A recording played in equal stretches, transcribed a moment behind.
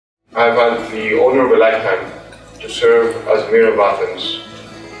I've had the honor of a lifetime to serve as mayor of Athens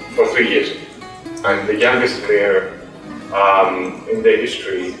for 3 years. I'm the youngest mayor in the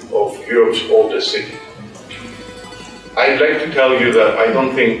history of Europe's oldest city. I'd like to tell you that I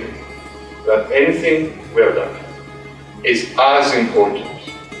don't think that anything we have done is as important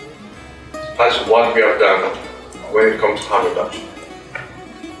as what we have done when it comes to harm reduction.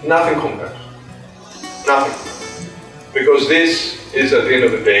 Nothing compares. Nothing. Because this is at the end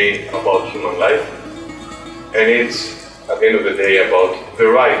of the day about human life, and it's at the end of the day about the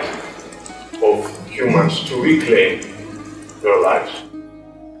right of humans to reclaim their lives.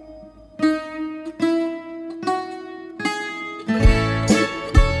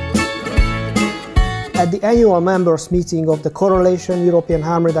 At the annual members' meeting of the Corelation European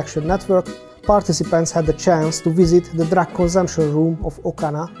Harm Reduction Network, participants had the chance to visit the drug consumption room of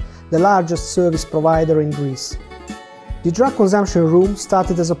OKANA, the largest service provider in Greece. The drug consumption room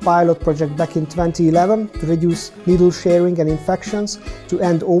started as a pilot project back in 2011 to reduce needle sharing and infections, to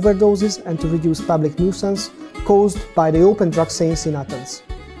end overdoses and to reduce public nuisance caused by the open drug sales in Athens.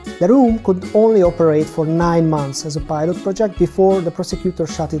 The room could only operate for 9 months as a pilot project before the prosecutor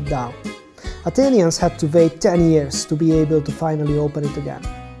shut it down. Athenians had to wait 10 years to be able to finally open it again.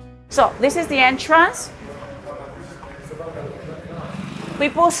 So this is the entrance.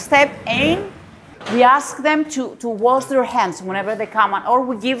 People step in. We ask them to wash their hands whenever they come on, or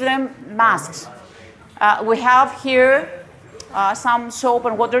we give them masks. We have here some soap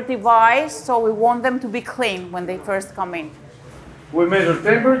and water device, so we want them to be clean when they first come in. We measure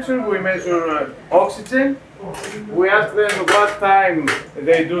temperature, we measure oxygen. We ask them what time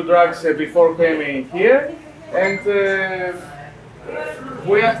they do drugs before coming here, and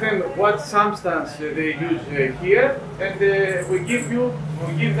we ask them what substance they use here, and we give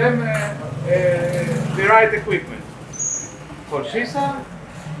them the right equipment for shisha,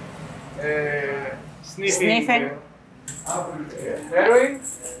 sniffing. Heroin,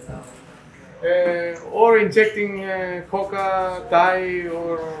 or injecting coca, dye,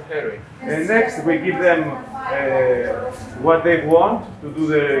 or heroin. And next, we give them what they want to do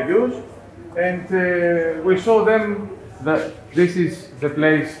the use, and we show them that this is the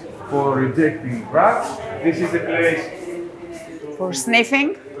place for injecting drugs. This is the place for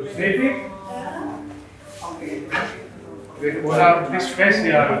sniffing. We have this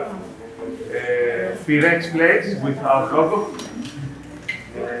special Pyrex plates with our logo.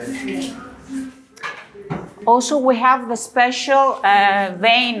 Also, we have the special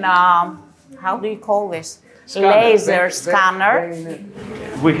vein, how do you call this? Laser scanner.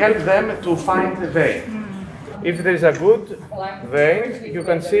 We help them to find the vein. If there is a good vein, you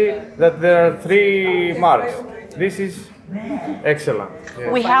can see that there are 3 marks. This is excellent.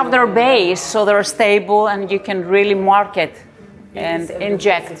 Yes. We have their base, so they're stable and you can really mark it and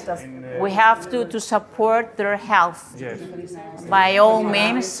inject. We have to support their health, yes, by all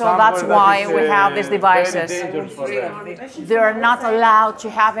means, so that's why we have these devices. They are not allowed to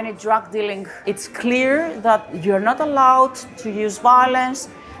have any drug dealing. It's clear that you're not allowed to use violence,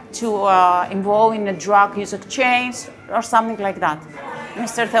 to involve in a drug use exchange or something like that.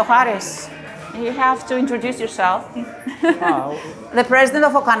 Mr. Theocharis, you have to introduce yourself. The president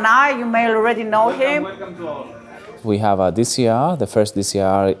of OKANA, you may already know him. Welcome to all. We have a DCR, the first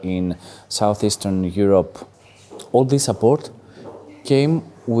DCR in Southeastern Europe. All this support came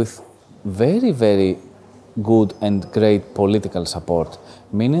with very, very good and great political support,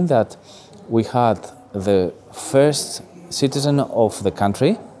 meaning that we had the first citizen of the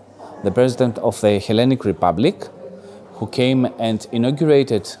country, the president of the Hellenic Republic, who came and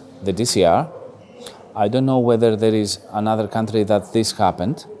inaugurated the DCR. I don't know whether there is another country that this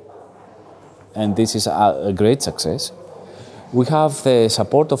happened, and this is a great success. We have the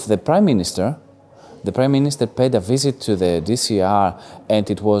support of the Prime Minister. The Prime Minister paid a visit to the DCR, and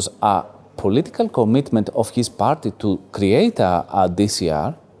it was a political commitment of his party to create a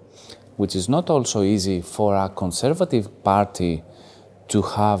DCR, which is not also easy for a conservative party to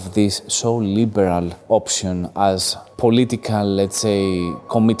have this so liberal option as political, let's say,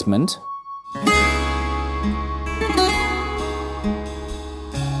 commitment.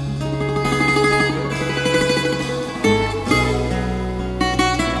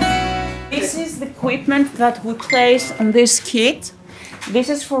 This is the equipment that we place on this kit. This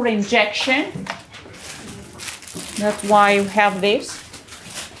is for injection. That's why we have this.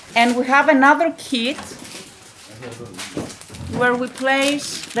 And we have another kit where we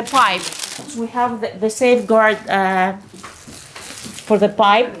place the pipe. We have the safeguard for the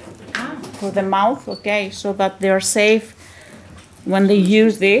pipe, for the mouth, okay, so that they are safe when they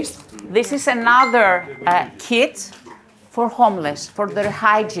use this. This is another kit for homeless, for their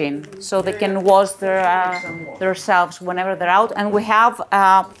hygiene, so they can wash themselves whenever they're out. And we have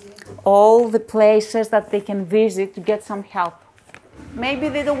all the places that they can visit to get some help. Maybe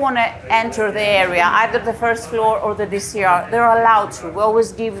they don't want to enter the area, either the first floor or the DCR. They're allowed to. We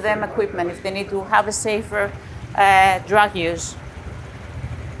always give them equipment if they need to have a safer drug use.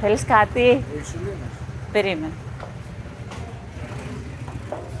 Θέλεις κάτι? Περίμενε.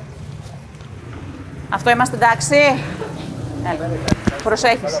 Αυτό είμαστε εντάξει?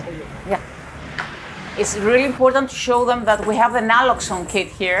 Προσέχεις. Yeah. It's really important to show them that we have the naloxone kit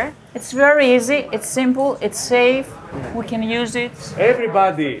here. It's very easy, it's simple, it's safe, we can use it.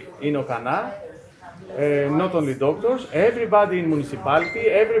 Everybody in OKANA, not only doctors, everybody in municipality,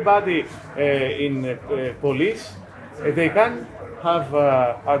 everybody in police, they can have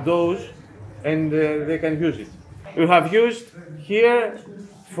a dose and they can use it. We have used here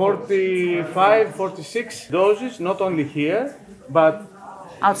 45, 46 doses, not only here, but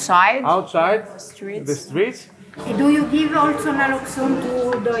outside the streets. Do you give also naloxone to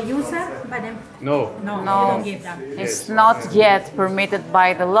the user? No. No, you don't give them. It's not yet permitted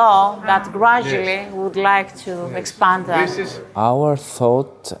by the law, but gradually we would like to expand that. Our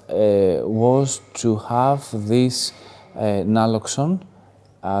thought was to have this naloxone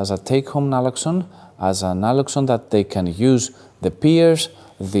as a take-home naloxone, as a naloxone that they can use, the peers,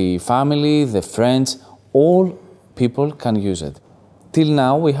 the family, the friends, all people can use it. Till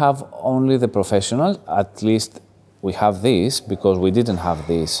now we have only the professional, at least we have this because we didn't have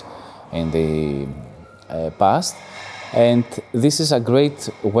this in the past, and this is a great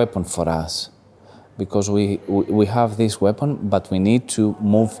weapon for us because we have this weapon, but we need to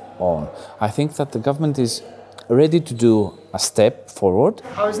move on. I think that the government is ready to do a step forward.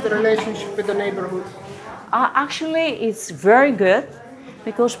 How is the relationship with the neighborhood? Actually, it's very good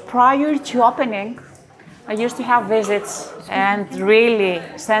because prior to opening, I used to have visits and really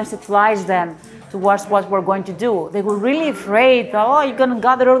sensitize them towards what we're going to do. They were really afraid, oh, you're going to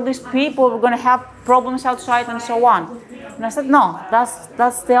gather all these people, we're going to have problems outside and so on. And I said, no,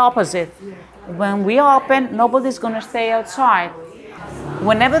 that's the opposite. When we open, nobody's going to stay outside.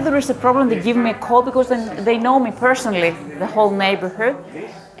 Whenever there is a problem, they give me a call because they know me personally, the whole neighborhood.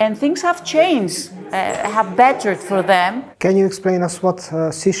 And things have changed, have bettered for them. Can you explain us what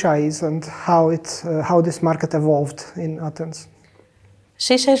shisha is and how this market evolved in Athens?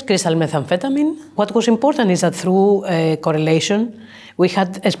 Shisha is crystal methamphetamine. What was important is that through Corelation, we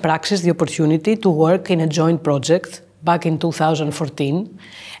had as Praxis the opportunity to work in a joint project back in 2014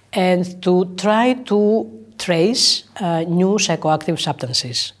 and to try to trace new psychoactive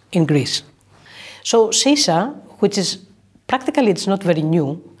substances in Greece. So shisha, which is practically it's not very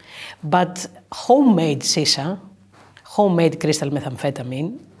new, but homemade shisha, homemade crystal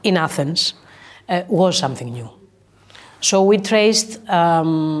methamphetamine in Athens was something new. So we traced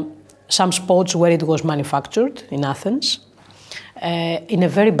some spots where it was manufactured in Athens in a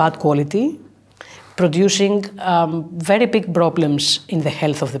very bad quality, producing very big problems in the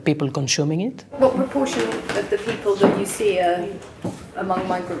health of the people consuming it. What proportion of the people that you see are among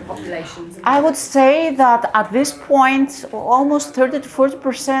migrant populations? I would say that at this point, almost 30 to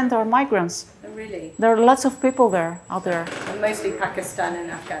 40% are migrants. Oh, really? There are lots of people there, out there. And mostly Pakistan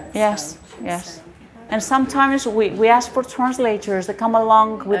and Afghanistan. Yes, yes. And sometimes we ask for translators that come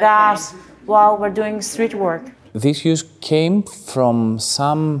along with us while we're doing street work. This use came from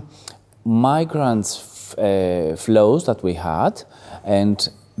some migrants' flows that we had, and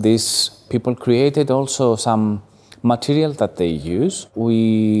these people created also some material that they use.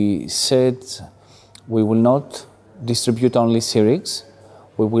 We said we will not distribute only syringes,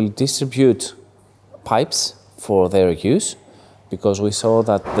 we will distribute pipes for their use, because we saw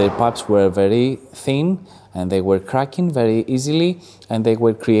that their pipes were very thin and they were cracking very easily and they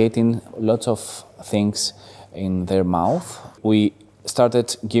were creating lots of things in their mouth. We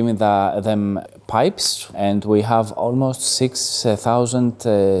started giving them pipes, and we have almost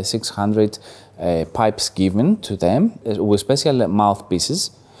 6,600 pipes given to them with special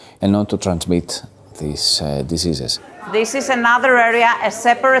mouthpieces and not to transmit these diseases. This is another area, a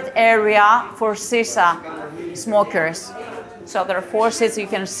separate area for shisha smokers. So there are 4 seats you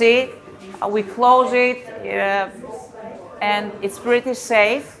can see. We close it and it's pretty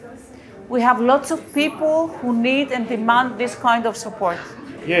safe. We have lots of people who need and demand this kind of support.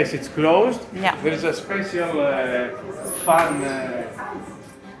 Yes, it's closed. Yeah. There is a special fan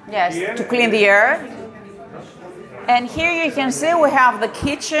yes, here. To clean the air. And here you can see we have the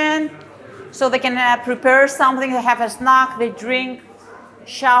kitchen, so they can prepare something, they have a snack, they drink,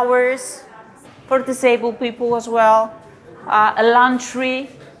 showers for disabled people as well, a laundry,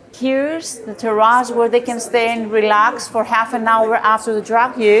 Here's the terrace where they can stay and relax for half an hour after the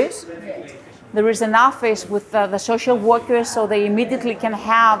drug use. There is an office with the social workers, so they immediately can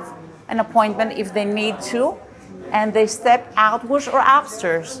have an appointment if they need to, and they step outwards or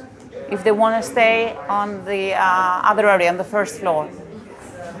upstairs if they want to stay on the other area, on the first floor.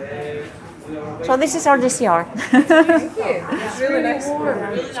 So this is our DCR. Thank you. It's really nice.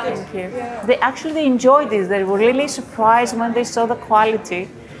 Thank you. They actually enjoyed this. They were really surprised when they saw the quality.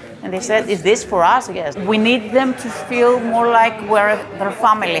 And they said, is this for us? Yes. We need them to feel more like we're their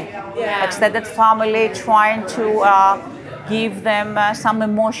family. Extended family, trying to give them some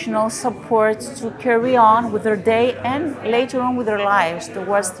emotional support to carry on with their day and later on with their lives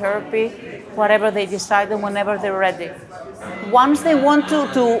towards therapy, whatever they decide and whenever they're ready. Once they want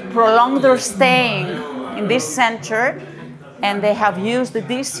to prolong their staying in this center and they have used the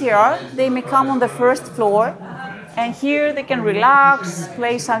DCR, they may come on the first floor. And here they can relax,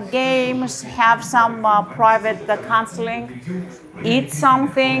 play some games, have some private counseling, eat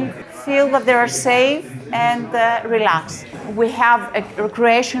something, feel that they are safe and relax. We have a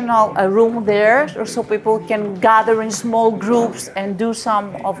recreational room there so people can gather in small groups and do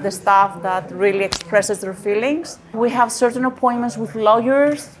some of the stuff that really expresses their feelings. We have certain appointments with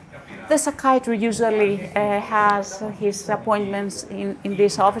lawyers. The psychiatrist usually has his appointments in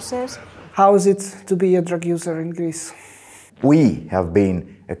these offices. How is it to be a drug user in Greece? We have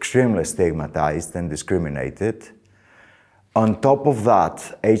been extremely stigmatized and discriminated. On top of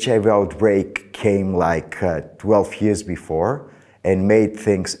that, HIV outbreak came like 12 years before and made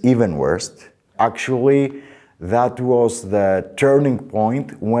things even worse. Actually, that was the turning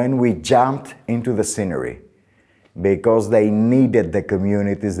point when we jumped into the scenery, because they needed the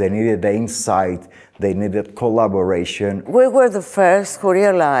communities, they needed the insight, they needed collaboration. We were the first who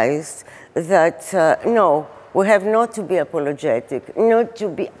realized that no, we have not to be apologetic, not to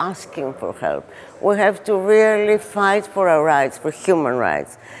be asking for help. We have to really fight for our rights, for human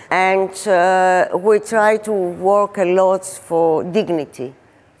rights. And we try to work a lot for dignity,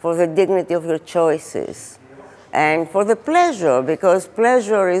 for the dignity of your choices, and for the pleasure, because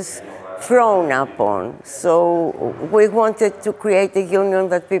pleasure is frowned upon. So we wanted to create a union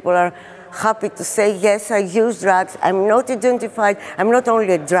that people are happy to say, yes, I use drugs. I'm not identified. I'm not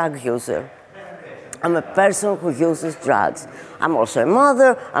only a drug user. I'm a person who uses drugs. I'm also a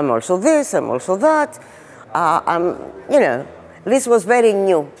mother. I'm also this. I'm also that. You know, this was very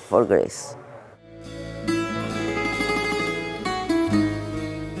new for Greece.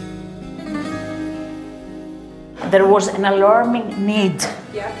 There was an alarming need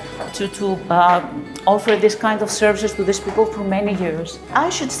to offer this kind of services to these people for many years. I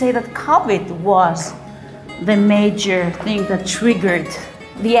should say that COVID was the major thing that triggered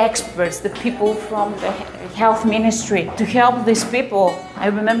the experts, the people from the health ministry, to help these people. I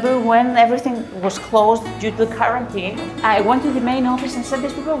remember when everything was closed due to the quarantine, I went to the main office and said,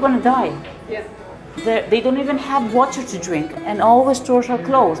 these people are going to die. Yeah. They don't even have water to drink, and all the stores are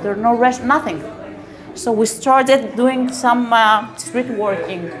closed. There are no rest, nothing. So we started doing some street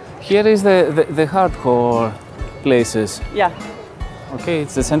working. Here is the hardcore places. Yeah. Okay,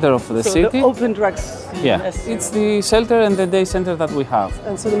 it's the center of the city. The open drugs. Yeah, it's the shelter and the day center that we have.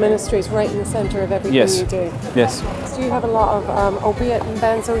 And so the ministry is right in the center of everything you do. Yes. Do you have a lot of opiate and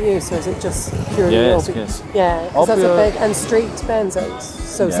benzo use, or is it just purely opiate? Yes. Yeah, because that's a big, and street benzos,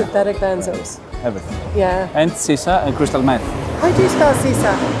 so synthetic benzos. Everything. Yeah. And sisa and crystal meth. How do you spell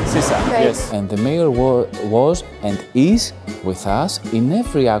sisa? Sisa, yes. And the mayor was and is with us in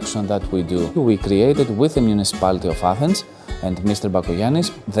every action that we do. We created with the municipality of Athens and Mr.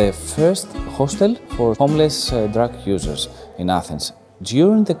 Bakoyannis the first hostel for homeless drug users in Athens.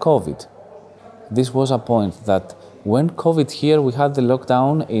 During the COVID, this was a point that when COVID here, we had the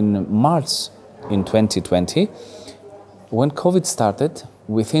lockdown in March in 2020. When COVID started,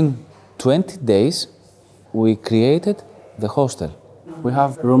 within 20 days, we created the hostel. We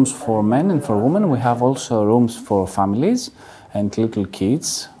have rooms for men and for women. We have also rooms for families and little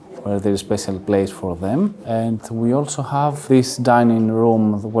kids, where there is a special place for them. And we also have this dining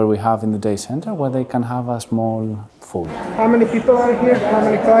room where we have in the day center, where they can have a small food. How many people are here? How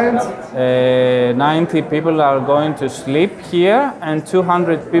many clients? 90 people are going to sleep here, and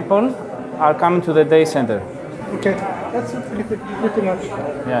 200 people are coming to the day center. Okay, that's pretty much.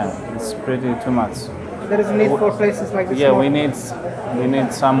 Yeah, it's pretty too much. There is a need for places like this. Yeah, we need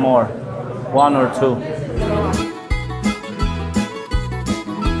some more, 1 or 2.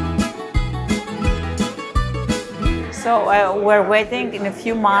 So So we're waiting in a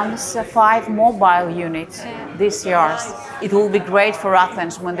few months 5 mobile units this year. It will be great for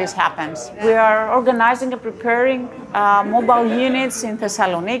Athens when this happens. We are organizing and preparing mobile units in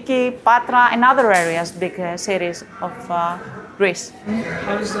Thessaloniki, Patra and other areas, big cities of Greece.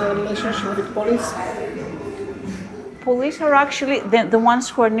 How is the relationship with police? Police are actually the ones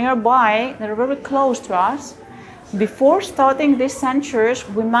who are nearby. They're very close to us. Before starting these censures,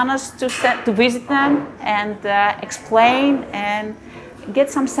 we managed to visit them and explain and get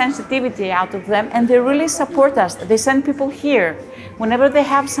some sensitivity out of them, and they really support us. They send people here. Whenever they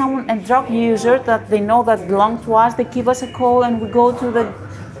have a drug user that they know that belongs to us, they give us a call and we go to the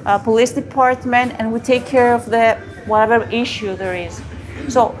police department and we take care of whatever issue there is.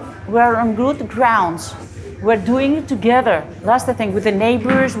 So we're on good grounds. We're doing it together. That's the thing, with the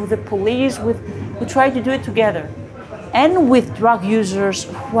neighbors, with the police, we try to do it together. And with drug users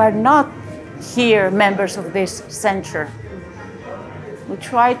who are not here members of this censure. We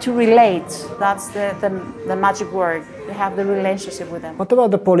try to relate. That's the magic word. We have the relationship with them. What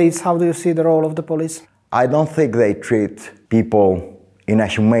about the police? How do you see the role of the police? I don't think they treat people in a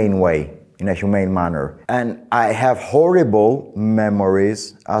humane way, in a humane manner. And I have horrible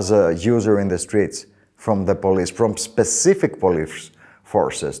memories as a user in the streets from the police, from specific police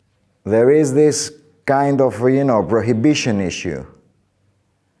forces. There is this kind of, prohibition issue.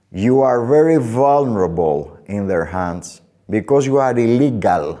 You are very vulnerable in their hands because you are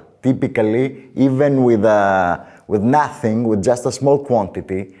illegal. Typically, even with nothing, with just a small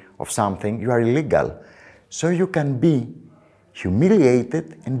quantity of something, you are illegal. So you can be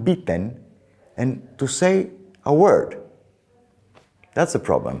humiliated and beaten and to say a word. That's the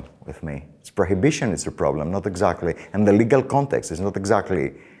problem with me. It's prohibition is a problem, not exactly, and the legal context is not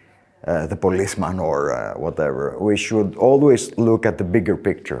exactly the policeman or whatever. We should always look at the bigger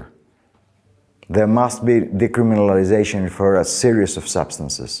picture. There must be decriminalization for a series of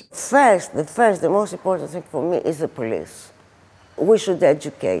substances. The most important thing for me is the police. We should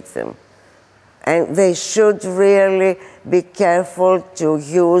educate them. And they should really be careful to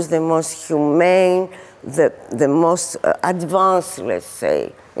use the most humane, the most advanced, let's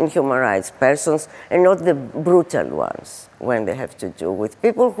say, in human rights persons, and not the brutal ones when they have to do with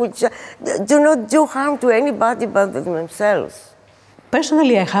people who do not do harm to anybody but themselves.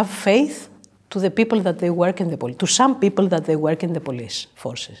 Personally, I have faith to the people that they work in the police, to some people that they work in the police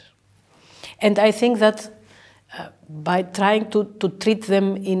forces. And I think that by trying to treat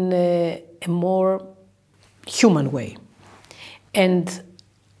them in a more human way, and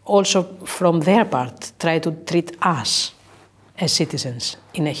also from their part try to treat us as citizens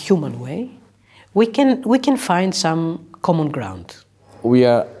in a human way, we can find some common ground. We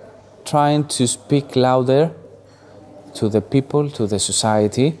are trying to speak louder to the people, to the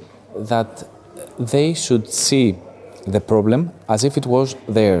society, that they should see the problem as if it was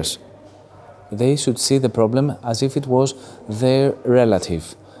theirs. They should see the problem as if it was their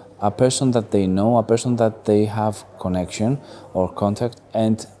relative, a person that they know, a person that they have connection or contact,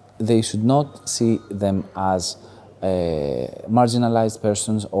 and they should not see them as marginalized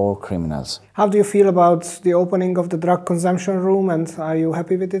persons or criminals. How do you feel about the opening of the drug consumption room, and are you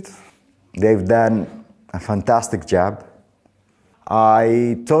happy with it? They've done a fantastic job.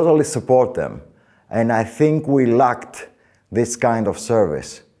 I totally support them, and I think we lacked this kind of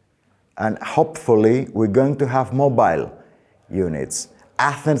service. And hopefully we're going to have mobile units.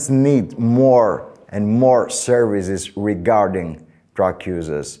 Athens needs more and more services regarding drug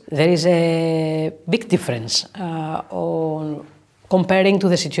users. There is a big difference on comparing to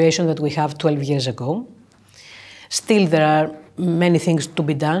the situation that we have 12 years ago. Still, there are many things to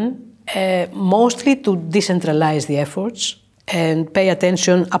be done, mostly to decentralize the efforts and pay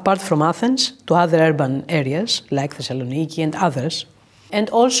attention, apart from Athens, to other urban areas like Thessaloniki and others, and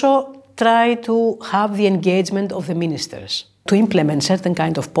also try to have the engagement of the ministers to implement certain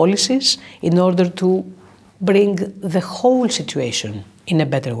kind of policies in order to bring the whole situation in a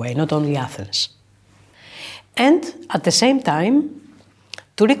better way, not only Athens. And at the same time,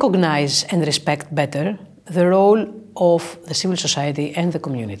 to recognize and respect better the role of the civil society and the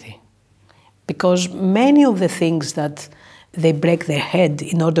community. Because many of the things that they break their head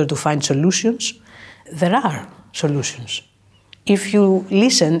in order to find solutions, there are solutions. If you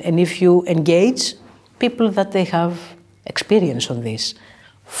listen and if you engage people that they have experience on this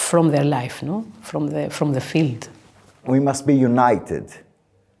from their life, no? from the field. We must be united.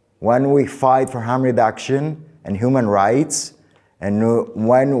 When we fight for harm reduction and human rights, and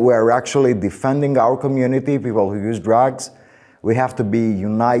when we're actually defending our community, people who use drugs, we have to be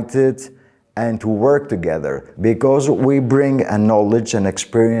united and to work together, because we bring a knowledge and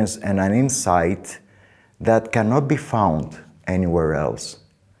experience and an insight that cannot be found anywhere else.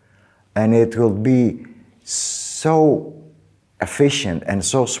 And it will be so efficient and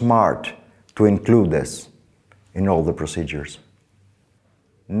so smart to include this in all the procedures.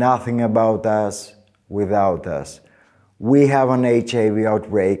 Nothing about us without us. We have an HIV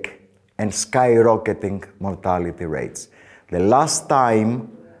outbreak and skyrocketing mortality rates. The last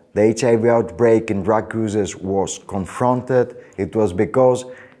time the HIV outbreak in drug users was confronted, it was because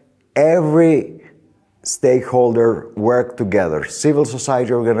every stakeholder worked together. Civil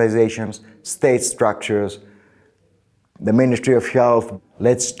society organizations, state structures, the Ministry of Health.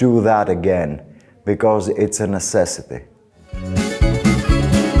 Let's do that again, because it's a necessity.